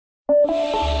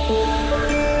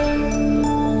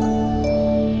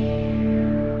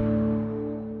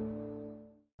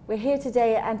We're here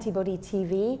today at Antibody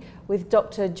TV with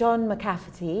Dr. John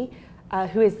McCafferty,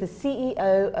 who is the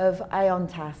CEO of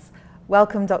Iontas.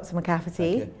 Welcome, Dr.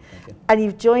 McCafferty. Thank you. And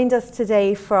you've joined us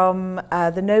today from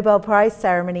the Nobel Prize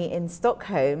ceremony in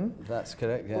Stockholm. That's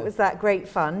correct, yeah. Was that great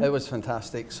fun? It was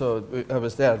fantastic. So I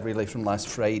was there really from last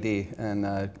Friday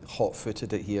and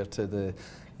hot-footed it here to the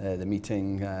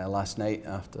meeting last night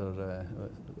after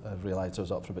I realised I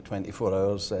was up for about 24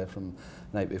 hours from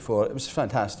the night before. It was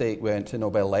fantastic. We went to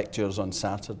Nobel Lectures on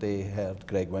Saturday, heard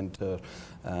Greg Winter,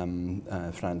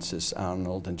 Francis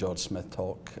Arnold and George Smith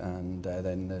talk, and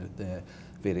then the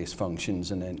various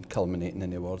functions, and then culminating in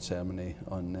the award ceremony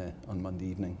on Monday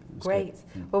evening. Great.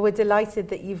 Well, we're delighted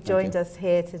that you've joined us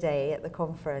here today at the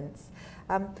conference.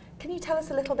 Can you tell us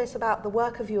a little bit about the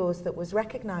work of yours that was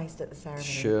recognised at the ceremony?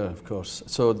 Sure, of course.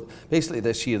 So basically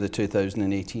this year the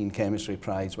 2018 Chemistry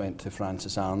Prize went to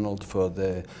Francis Arnold for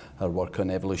her work on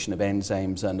evolution of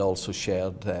enzymes, and also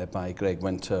shared by Greg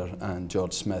Winter and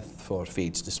George Smith for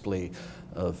phage display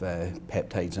of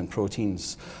peptides and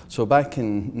proteins. So back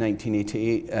in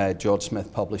 1988, George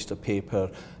Smith published a paper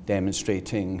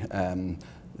demonstrating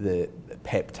the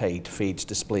peptide phage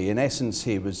display. In essence,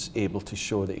 he was able to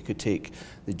show that he could take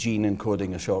the gene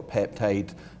encoding a short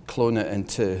peptide, clone it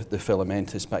into the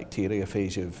filamentous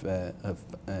bacteriophage of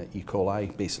E.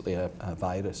 coli, basically a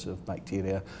virus of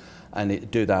bacteria,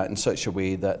 and do that in such a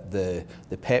way that the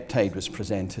peptide was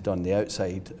presented on the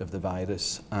outside of the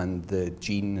virus and the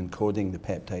gene encoding the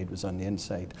peptide was on the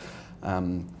inside.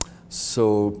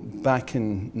 So back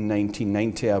in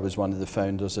 1990, I was one of the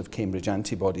founders of Cambridge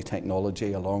Antibody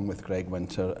Technology, along with Greg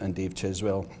Winter and Dave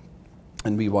Chiswell,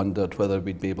 and we wondered whether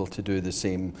we'd be able to do the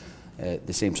same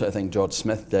sort of thing George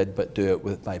Smith did, but do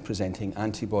it by presenting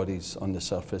antibodies on the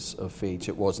surface of phage.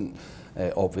 It wasn't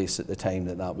obvious at the time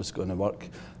that that was going to work,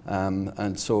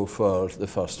 and so for the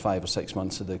first 5 or 6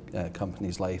 months of the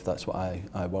company's life, that's what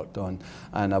I worked on,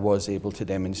 and I was able to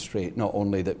demonstrate not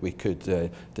only that we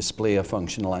could display a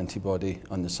functional antibody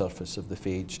on the surface of the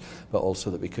phage, but also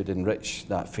that we could enrich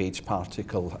that phage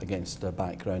particle against a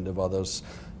background of others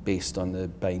based on the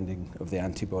binding of the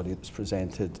antibody that was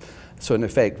presented. So in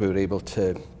effect, we were able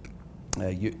to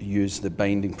use the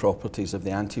binding properties of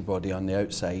the antibody on the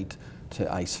outside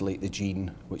to isolate the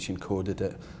gene which encoded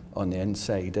it on the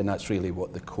inside, and that's really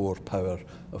what the core power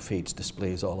of phage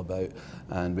display is all about.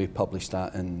 And we published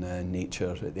that in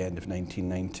Nature at the end of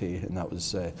 1990, and that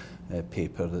was a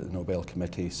paper that the Nobel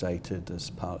Committee cited as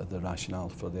part of the rationale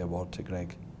for the award to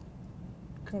Greg.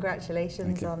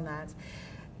 Congratulations on that.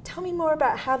 Tell me more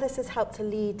about how this has helped to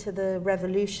lead to the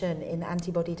revolution in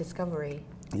antibody discovery.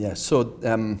 Yeah, so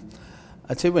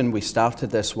I'd say when we started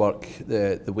this work,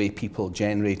 the way people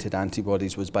generated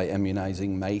antibodies was by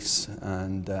immunizing mice,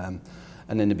 and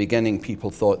in the beginning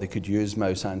people thought they could use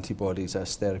mouse antibodies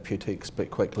as therapeutics, but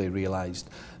quickly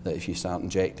realized that if you start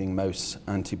injecting mouse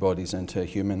antibodies into a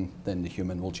human, then the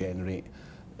human will generate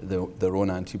their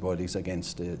own antibodies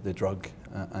against the drug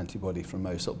antibody from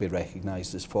mouse. It'll be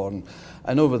recognized as foreign.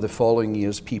 And over the following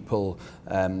years, people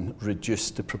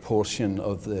reduced the proportion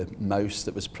of the mouse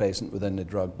that was present within the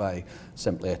drug by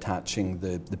simply attaching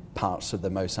the parts of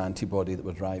the mouse antibody that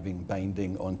were driving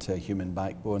binding onto a human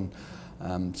backbone.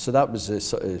 So that was the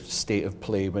sort of state of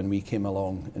play when we came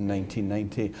along in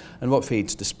 1990. And what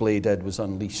phage display did was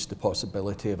unleash the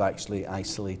possibility of actually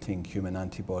isolating human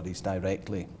antibodies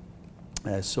directly.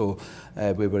 So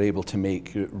we were able to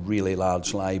make really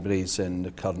large libraries, and the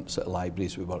current sort of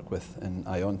libraries we work with in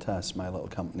Iontas, my little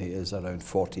company, is around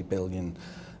 40 billion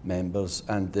members,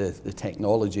 and the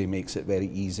technology makes it very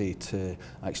easy to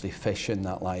actually fish in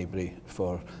that library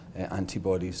for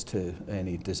antibodies to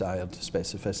any desired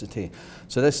specificity.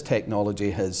 So this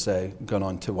technology has gone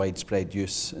on to widespread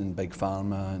use in big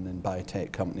pharma and in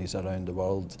biotech companies around the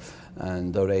world,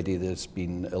 and already there's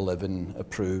been 11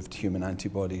 approved human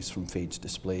antibodies from phage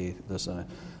display. There's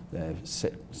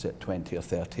 20 or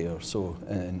 30 or so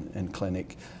in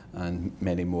clinic, and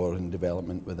many more in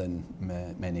development within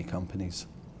many companies.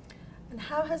 And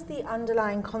how has the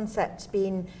underlying concept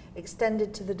been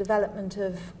extended to the development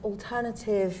of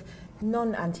alternative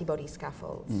non-antibody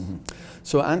scaffolds?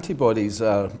 So antibodies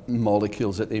are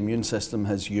molecules that the immune system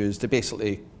has used.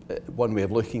 Basically, one way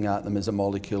of looking at them is a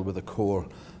molecule with a core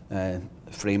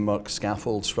framework,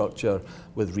 scaffold structure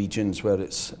with regions where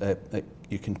it's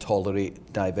you can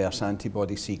tolerate diverse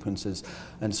antibody sequences.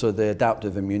 And so the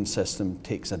adaptive immune system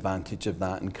takes advantage of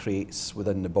that and creates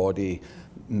within the body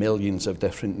millions of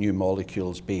different new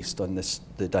molecules based on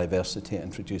the diversity it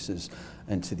introduces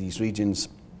into these regions.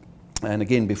 And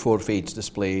again, before phage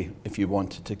display, if you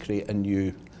wanted to create a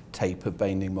new type of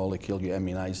binding molecule, you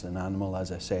immunised an animal,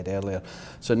 as I said earlier.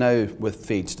 So now with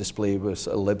phage display, we're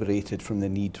sort of liberated from the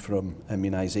need from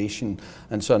immunisation.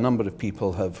 And so a number of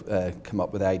people have come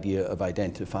up with the idea of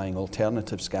identifying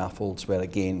alternative scaffolds where,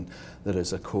 again, there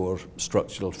is a core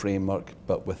structural framework,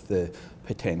 but with the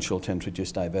potential to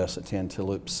introduce diversity into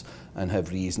loops, and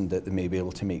have reasoned that they may be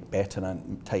able to make better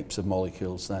types of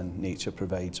molecules than nature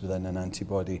provides within an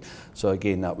antibody. So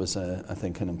again, that was, I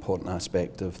think, an important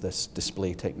aspect of this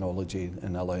display technology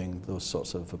in allowing those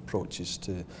sorts of approaches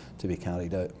to be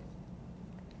carried out.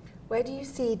 Where do you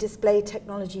see display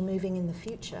technology moving in the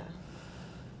future?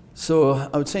 So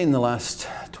I would say in the last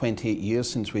 28 years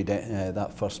since we did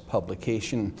that first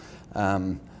publication,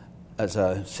 as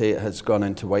I say, it has gone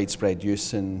into widespread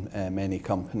use in many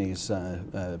companies,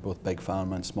 both big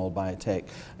pharma and small biotech.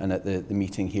 And at the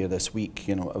meeting here this week,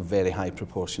 you know, a very high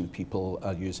proportion of people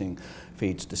are using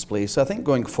phage display. So I think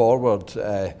going forward,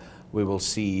 we will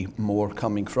see more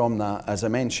coming from that. As I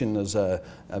mentioned, there's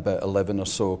about 11 or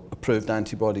so approved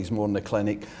antibodies more in the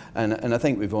clinic, and I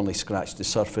think we've only scratched the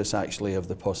surface actually of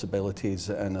the possibilities,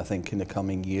 and I think in the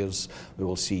coming years we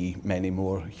will see many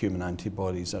more human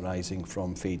antibodies arising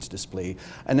from phage display.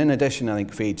 And in addition, I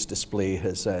think phage display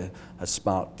has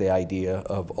sparked the idea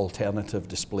of alternative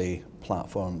display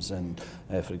platforms, and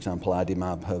for example,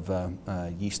 Adimab have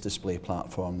a yeast display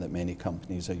platform that many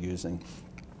companies are using.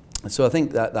 So I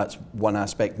think that's one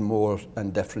aspect, more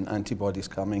and different antibodies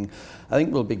coming. I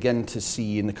think we'll begin to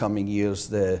see in the coming years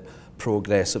the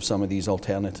progress of some of these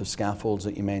alternative scaffolds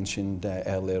that you mentioned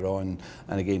earlier on.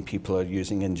 And again, people are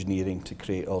using engineering to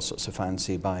create all sorts of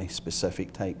fancy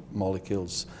bi-specific type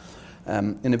molecules.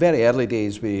 In the very early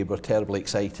days, we were terribly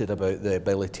excited about the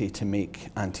ability to make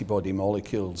antibody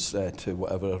molecules to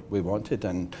whatever we wanted,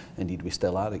 and indeed we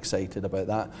still are excited about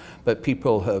that. But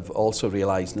people have also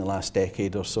realised in the last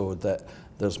decade or so that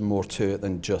there's more to it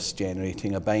than just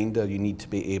generating a binder. You need to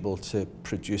be able to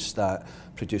produce it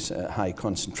at high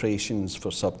concentrations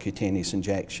for subcutaneous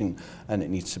injection, and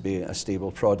it needs to be a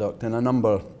stable product. And a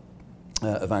number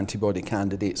of antibody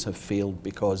candidates have failed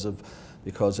because of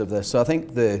this. So I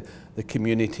think the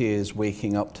community is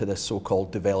waking up to this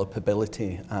so-called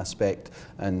developability aspect,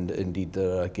 and indeed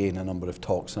there are again a number of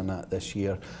talks on that this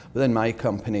year. Within my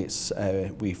company,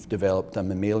 we've developed a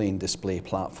mammalian display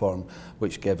platform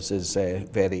which gives us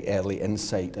very early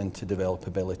insight into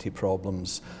developability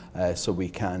problems, so we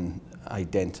can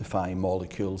identify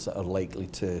molecules that are likely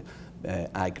to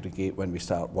aggregate when we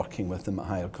start working with them at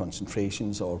higher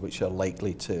concentrations, or which are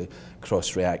likely to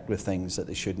cross-react with things that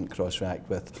they shouldn't cross-react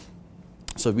with.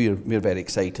 So we're very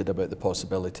excited about the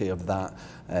possibility of that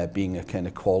being a kind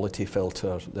of quality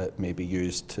filter that may be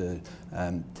used to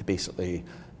basically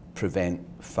prevent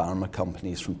pharma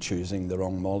companies from choosing the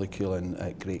wrong molecule and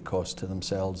at great cost to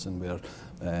themselves. And we're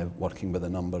working with a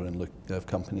number of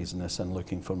companies in this and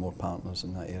looking for more partners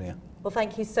in that area. Well,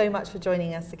 thank you so much for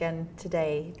joining us again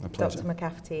today, Dr.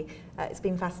 McCafferty. It's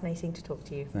been fascinating to talk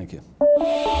to you. Thank you.